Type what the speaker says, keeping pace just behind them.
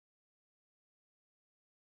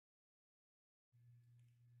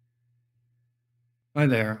Hi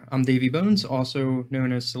there, I'm Davey Bones, also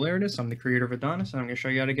known as Celeritas. I'm the creator of Adonis, and I'm going to show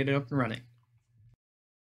you how to get it up and running.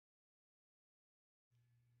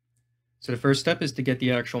 So the first step is to get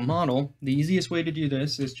the actual model. The easiest way to do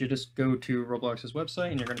this is to just go to Roblox's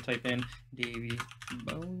website, and you're going to type in Davey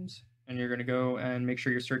Bones, and you're going to go and make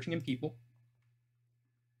sure you're searching in people.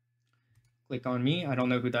 Click on me. I don't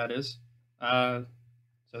know who that is. So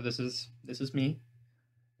this is me.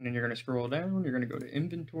 And then you're going to scroll down. You're going to go to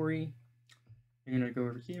Inventory. You're going to go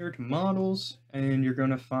over here to Models, and you're going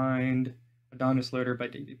to find Adonis Loader by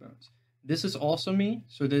Davey Bones. This is also me,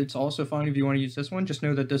 so that it's also fine if you want to use this one. Just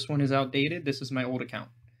know that this one is outdated. This is my old account.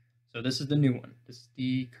 So this is the new one. This is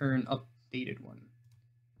the current updated one.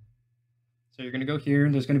 So you're going to go here,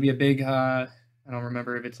 and there's going to be a big, I don't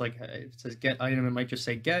remember if it's like, if it says get item, it might just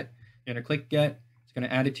say get. You're going to click get. It's going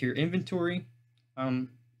to add it to your inventory.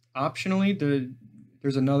 Optionally,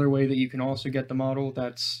 there's another way that you can also get the model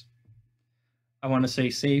that's, I want to say,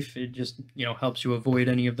 safe. It just, helps you avoid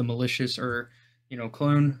any of the malicious or,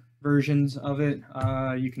 clone versions of it.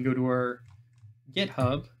 You can go to our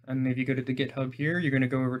GitHub, and if you go to the GitHub here, you're going to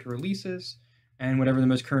go over to releases, and whatever the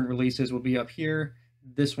most current releases will be up here.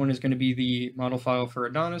 This one is going to be the model file for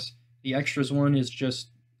Adonis. The extras one is just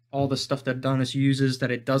all the stuff that Adonis uses that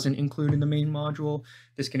it doesn't include in the main module.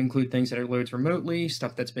 This can include things that it loads remotely,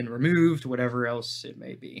 stuff that's been removed, whatever else it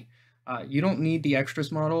may be. You don't need the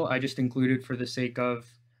extras model. I just included for the sake of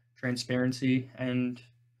transparency and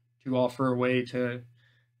to offer a way to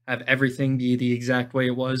have everything be the exact way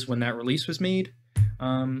it was when that release was made.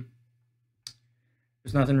 There's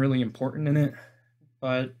nothing really important in it,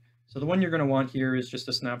 but so the one you're going to want here is just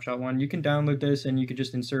a snapshot one. You can download this and you can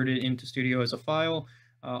just insert it into Studio as a file.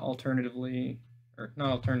 Alternatively, or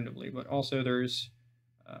not alternatively, but also there's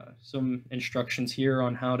some instructions here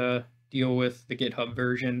on how to deal with the GitHub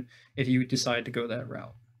version if you decide to go that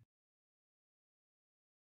route.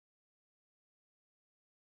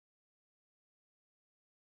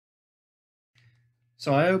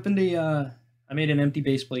 So I opened I made an empty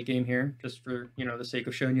base plate game here just for, the sake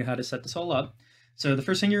of showing you how to set this all up. So the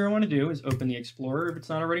first thing you're going to want to do is open the Explorer if it's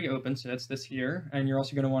not already open, so that's this here, and you're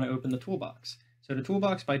also going to want to open the toolbox. So the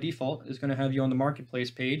toolbox by default is going to have you on the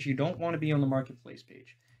marketplace page. You don't want to be on the marketplace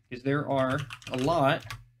page because there are a lot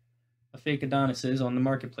of fake Adonises on the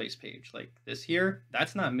marketplace page. Like this here,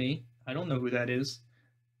 that's not me. I don't know who that is.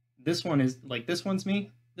 This one is, like, this one's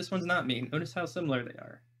me. This one's not me. Notice how similar they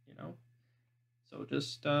are, So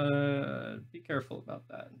just be careful about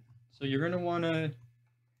that. So you're going to want to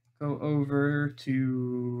go over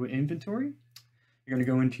to inventory. You're going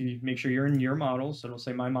to go into, make sure you're in your models. So it'll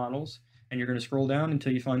say my models. And you're going to scroll down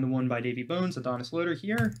until you find the one by Davey Bones, Adonis Loader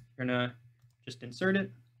here. You're going to just insert it.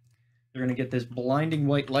 You're going to get this blinding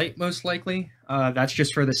white light, most likely. That's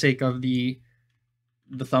just for the sake of the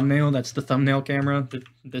thumbnail. That's the thumbnail camera.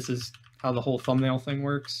 This is how the whole thumbnail thing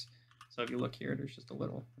works. So if you look here, there's just a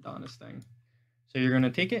little Adonis thing. So you're going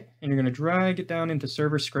to take it and you're going to drag it down into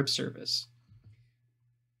server script service.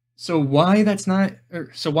 So why that's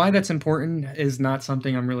important is not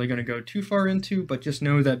something I'm really going to go too far into, but just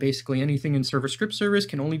know that basically anything in server script service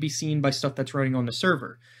can only be seen by stuff that's running on the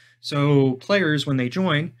server. So players, when they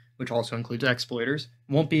join, which also includes exploiters,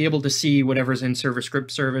 won't be able to see whatever's in server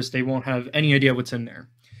script service. They won't have any idea what's in there.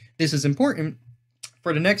 This is important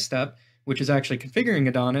for the next step, which is actually configuring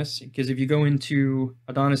Adonis, because if you go into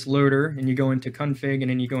Adonis Loader and you go into config and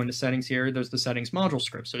then you go into settings here, there's the settings module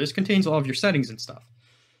script. So this contains all of your settings and stuff.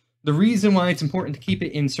 The reason why it's important to keep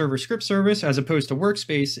it in server script service as opposed to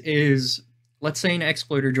workspace is, let's say an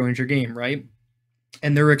exploiter joins your game, right?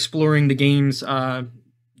 And they're exploring the game's, the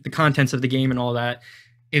contents of the game and all that.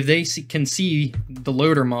 If they can see the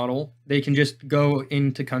loader model, they can just go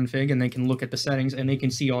into config and they can look at the settings and they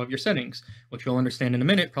can see all of your settings, which you'll understand in a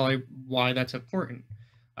minute, probably why that's important.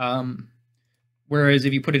 Whereas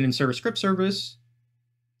if you put it in server script service,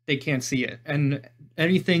 they can't see it. And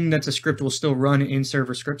anything that's a script will still run in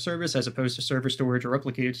server script service as opposed to server storage or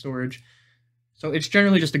replicated storage. So it's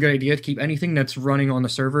generally just a good idea to keep anything that's running on the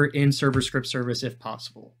server in server script service if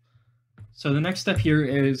possible. So the next step here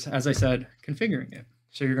is, as I said, configuring it.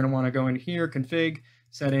 So you're going to want to go in here, config,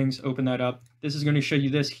 settings, open that up. This is going to show you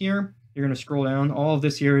this here. You're going to scroll down. All of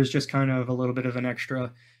this here is just kind of a little bit of an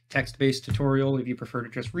extra text-based tutorial if you prefer to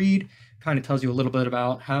just read. Kind of tells you a little bit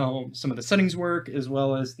about how some of the settings work, as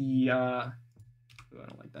well as the, I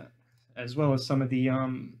don't like that, as well as some of the,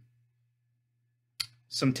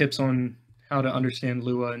 some tips on how to understand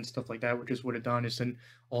Lua and stuff like that, which is what Adonis and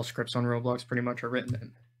all scripts on Roblox pretty much are written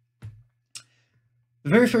in. The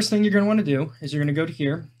very first thing you're going to want to do is you're going to go to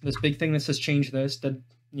here, this big thing that says change this, having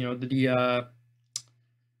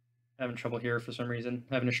trouble here for some reason,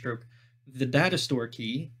 having a stroke. the data store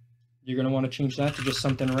key, you're going to want to change that to just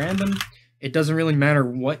something random. It doesn't really matter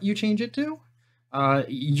what you change it to.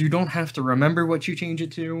 You don't have to remember what you change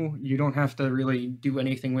it to. You don't have to really do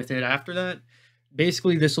anything with it after that.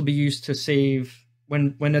 Basically, this will be used to save,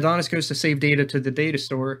 when Adonis goes to save data to the data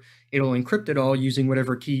store, it'll encrypt it all using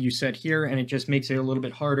whatever key you set here, and it just makes it a little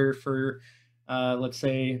bit harder for, let's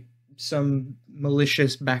say, some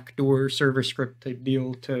malicious backdoor server script type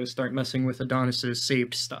deal to start messing with Adonis's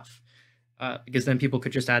saved stuff. Because then people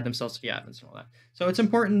could just add themselves to the admins and all that. So it's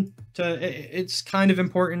important it's kind of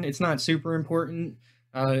important. It's not super important.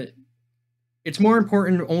 It's more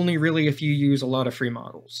important only really if you use a lot of free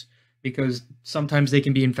models, because sometimes they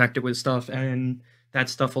can be infected with stuff, and that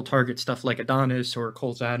stuff will target stuff like Adonis or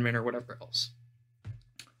Cole's admin or whatever else.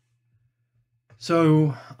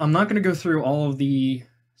 So I'm not going to go through all of the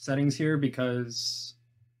settings here because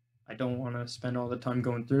I don't want to spend all the time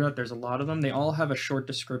going through that. There's a lot of them. They all have a short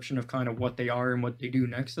description of kind of what they are and what they do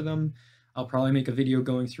next to them. I'll probably make a video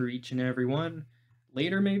going through each and every one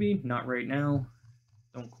later, maybe. Not right now.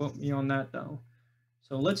 Don't quote me on that, though.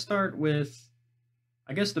 So let's start with,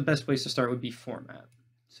 I guess the best place to start would be format.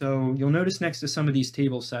 So you'll notice next to some of these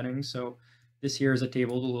table settings, so this here is a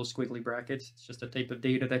table, the little squiggly brackets. It's just a type of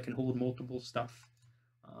data that can hold multiple stuff.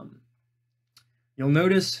 You'll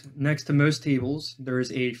notice next to most tables, there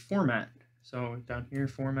is a format. So down here,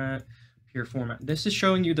 format, here, format. This is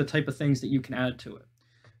showing you the type of things that you can add to it.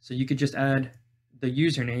 So you could just add the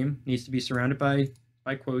username, needs to be surrounded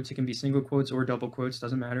by quotes. It can be single quotes or double quotes,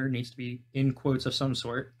 doesn't matter. It needs to be in quotes of some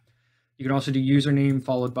sort. You can also do username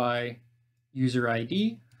followed by user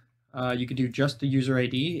ID. You could do just the user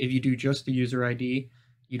ID. If you do just the user ID,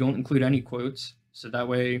 you don't include any quotes. So that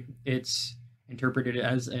way it's interpreted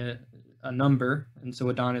as a number, and so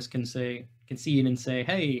Adonis can see it and say,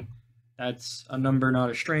 hey, that's a number,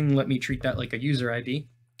 not a string. Let me treat that like a user ID.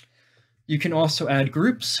 You can also add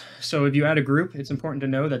groups. So if you add a group, it's important to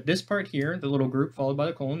know that this part here, the little group followed by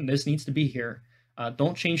the colon, this needs to be here.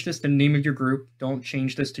 Don't change this to the name of your group. Don't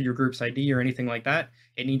change this to your group's ID or anything like that.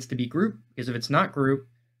 It needs to be group, because if it's not group,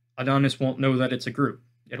 Adonis won't know that it's a group.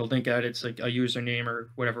 It'll think that it's like a username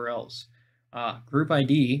or whatever else. Group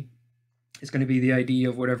ID is going to be the ID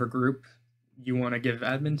of whatever group you want to give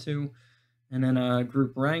admin to. And then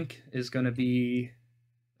group rank is going to be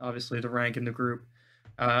obviously the rank in the group.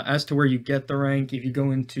 As to where you get the rank, if you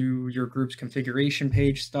go into your group's configuration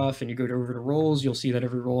page stuff and you go over to roles, you'll see that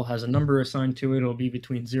every role has a number assigned to it. It'll be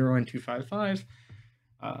between 0 and 255.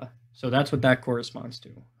 So that's what that corresponds to.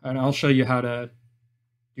 And I'll show you how to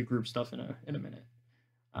do group stuff in a minute.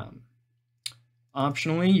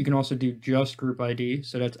 Optionally, you can also do just group ID,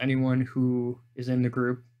 so that's anyone who is in the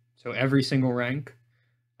group, so every single rank.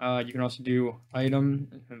 You can also do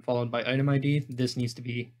item and followed by item ID. This needs to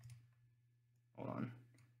be, hold on.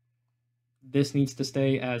 This needs to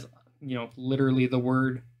stay as, you know, literally the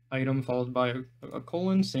word item followed by a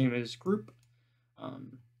colon, same as group.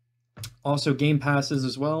 Also game passes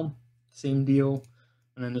as well, same deal,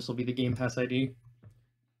 and then this will be the game pass ID.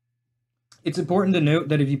 It's important to note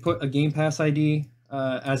that if you put a Game Pass ID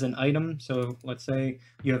as an item, so let's say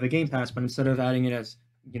you have a Game Pass, but instead of adding it as,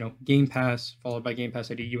 you know, Game Pass followed by Game Pass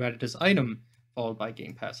ID, you add it as item followed by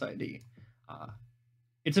Game Pass ID.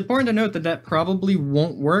 It's important to note that that probably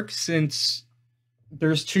won't work, since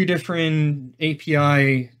there's two different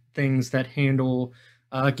API things that handle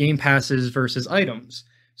Game Passes versus items.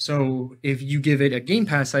 So if you give it a Game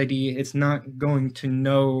Pass ID, it's not going to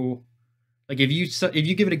know. Like if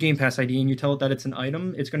you give it a Game Pass ID and you tell it that it's an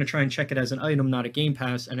item, it's going to try and check it as an item, not a Game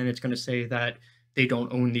Pass, and then it's going to say that they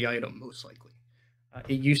don't own the item, most likely.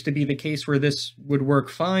 It used to be the case where this would work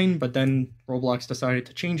fine, but then Roblox decided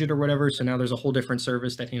to change it or whatever, so now there's a whole different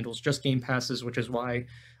service that handles just Game Passes, which is why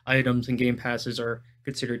items and Game Passes are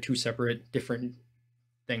considered two separate, different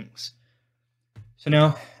things. So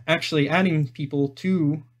now, actually adding people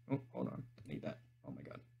to... Oh, hold on. I need that. Oh my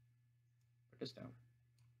god. Put this down.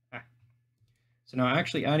 So now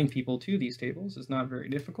actually adding people to these tables is not very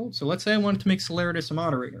difficult. So let's say I wanted to make Celeritas a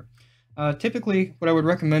moderator. Typically, what I would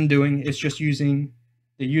recommend doing is just using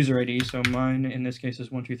the user ID. So mine in this case is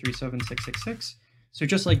 1237666. So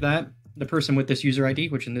just like that, the person with this user ID,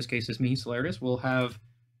 which in this case is me, Celeritas, will have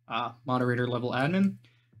moderator level admin.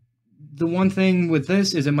 The one thing with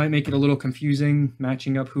this is it might make it a little confusing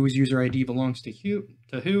matching up whose user ID belongs to who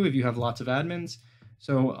if you have lots of admins.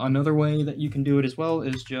 So another way that you can do it as well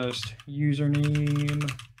is just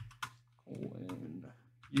username :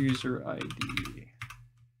 user ID.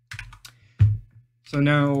 So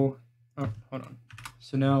now, oh, hold on.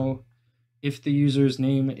 So now if the user's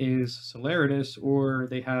name is Celeritas or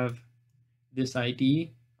they have this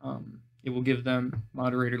ID, it will give them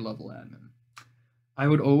moderator level admin. I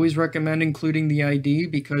would always recommend including the ID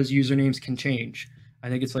because usernames can change. I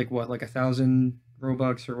think it's like what, like 1,000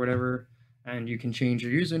 Robux or whatever, and you can change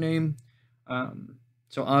your username.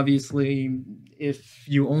 So obviously, if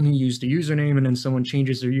you only use the username and then someone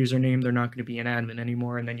changes their username, they're not going to be an admin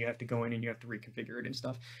anymore, and then you have to go in and you have to reconfigure it and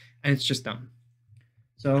stuff, and it's just dumb.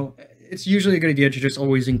 So it's usually a good idea to just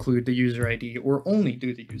always include the user ID or only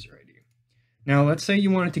do the user ID. Now, let's say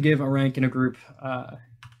you wanted to give a rank in a group,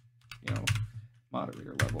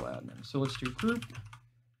 moderator level admin. So let's do group.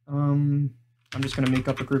 I'm just going to make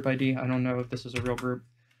up a group ID. I don't know if this is a real group.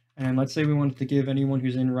 And let's say we wanted to give anyone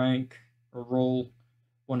who's in rank or role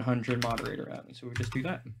 100 moderator admin. So we just do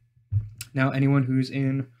that. Now, anyone who's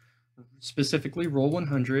in specifically role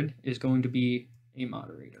 100 is going to be a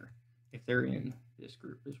moderator if they're in this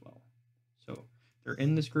group as well. So they're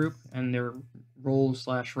in this group and they're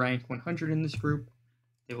role/rank 100 in this group,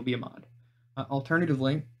 they will be a mod.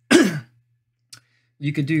 Alternatively,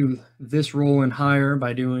 you could do this role and higher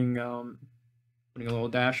by doing putting a little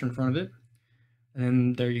dash in front of it, and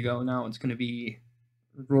then there you go. Now it's going to be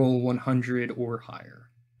role 100 or higher.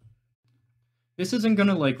 This isn't going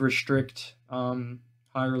to like restrict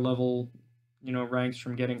higher level ranks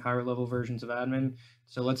from getting higher level versions of admin.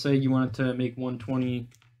 So let's say you wanted to make 120,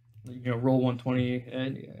 role 120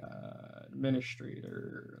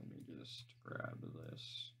 administrator. Let me just grab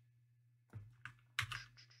this.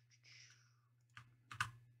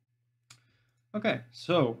 Okay,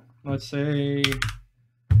 so let's say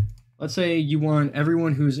you want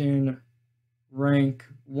everyone who's in rank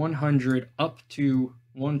 100 up to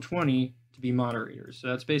 120 to be moderators. So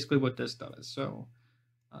that's basically what this does. So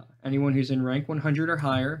anyone who's in rank 100 or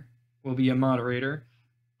higher will be a moderator,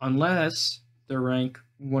 unless they're rank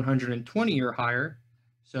 120 or higher.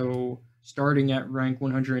 So starting at rank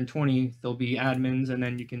 120, they'll be admins, and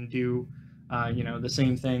then you can do, the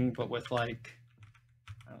same thing, but with like,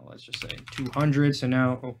 let's just say 200. So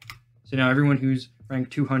now everyone who's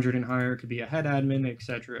ranked 200 and higher could be a head admin,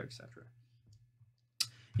 etc., etc.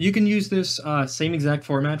 You can use this same exact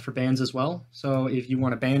format for bans as well. So if you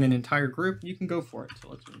want to ban an entire group, you can go for it. So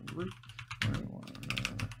let's do group.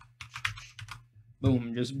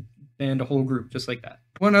 Boom, just banned a whole group just like that.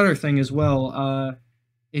 One other thing as well,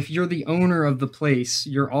 if you're the owner of the place,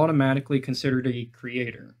 you're automatically considered a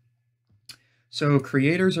creator. So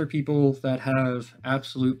creators are people that have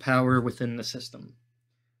absolute power within the system.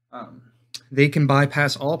 They can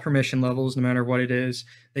bypass all permission levels, no matter what it is.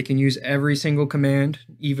 They can use every single command,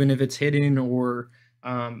 even if it's hidden or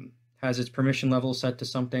has its permission level set to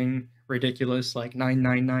something ridiculous like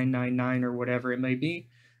 99999 or whatever it may be.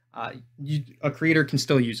 A creator can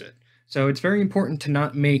still use it. So it's very important to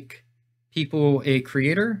not make people a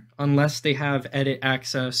creator unless they have edit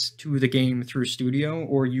access to the game through Studio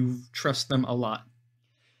or you trust them a lot.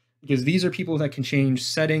 Because these are people that can change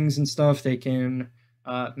settings and stuff. They can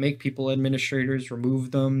make people administrators,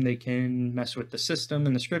 remove them. They can mess with the system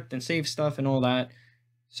and the script and save stuff and all that.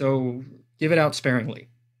 So give it out sparingly.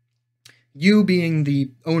 You being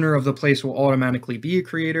the owner of the place will automatically be a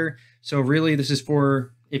creator. So really this is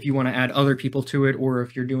for if you want to add other people to it or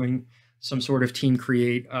if you're doing some sort of team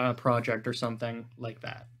create project or something like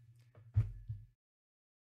that.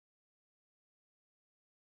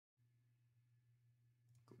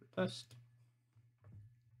 Go to test.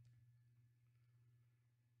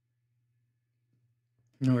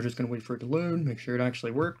 Now we're just going to wait for it to load, make sure it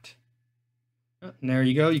actually worked. And there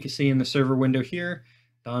you go. You can see in the server window here,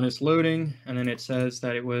 Adonis loading, and then it says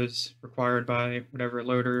that it was required by whatever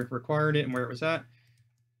loader required it and where it was at.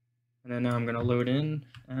 And then now I'm going to load in,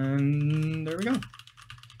 and there we go.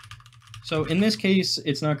 So in this case,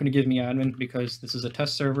 it's not going to give me admin because this is a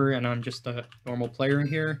test server and I'm just a normal player in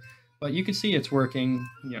here. But you can see it's working,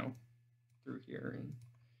 through here, and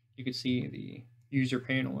you can see the user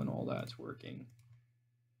panel and all that's working.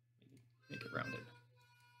 Make it rounded.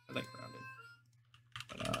 I like rounded.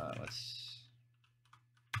 But let's.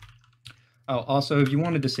 Oh, also, if you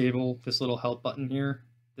want to disable this little help button here,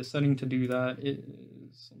 the setting to do that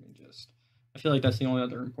is, let me just, I feel like that's the only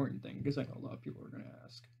other important thing because I know a lot of people are going to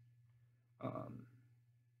ask.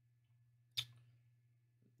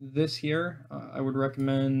 This here, I would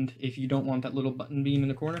recommend if you don't want that little button being in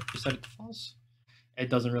the corner, just set it to false. It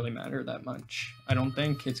doesn't really matter that much. I don't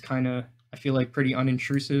think it's kind of, I feel like pretty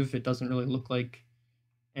unintrusive. It doesn't really look like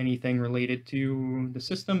anything related to the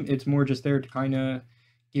system. It's more just there to kind of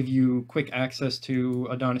give you quick access to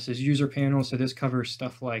Adonis's user panel. So this covers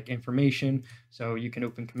stuff like information. So you can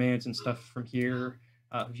open commands and stuff from here,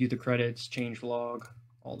 view the credits, change log,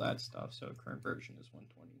 all that stuff. So current version is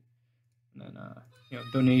 120. And then,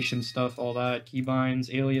 donation stuff, all that,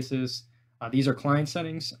 keybinds, aliases. These are client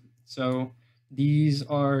settings, so these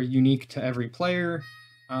are unique to every player.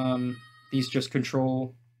 These just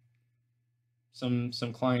control some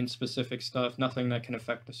client-specific stuff, nothing that can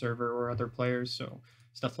affect the server or other players. So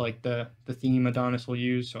stuff like the theme Adonis will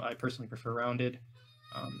use. So I personally prefer rounded.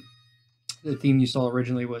 The theme you saw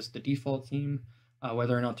originally was the default theme,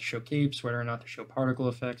 whether or not to show capes, whether or not to show particle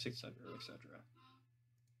effects, etc., etc.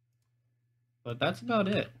 But that's about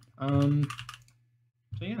it. So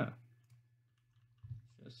yeah,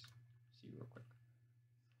 just see real quick.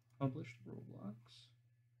 Published Roblox.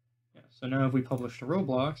 Yeah, so now if we publish to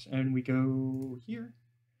Roblox and we go here,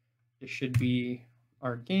 this should be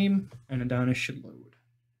our game, and Adonis should load.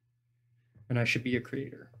 And I should be a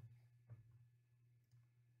creator.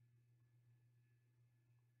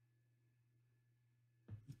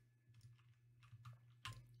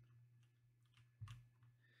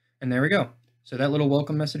 And there we go. So that little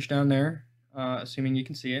welcome message down there, assuming you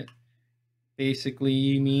can see it,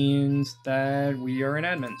 basically means that we are an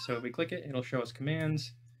admin. So if we click it, it'll show us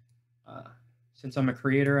commands. Since I'm a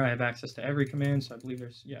creator, I have access to every command. So I believe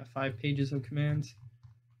there's, 5 pages of commands.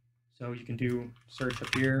 So you can do search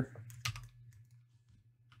up here.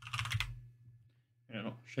 And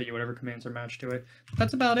it'll show you whatever commands are matched to it.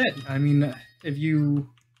 That's about it. I mean, if you...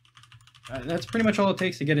 that's pretty much all it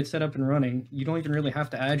takes to get it set up and running. You don't even really have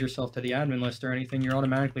to add yourself to the admin list or anything. You're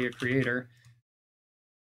automatically a creator.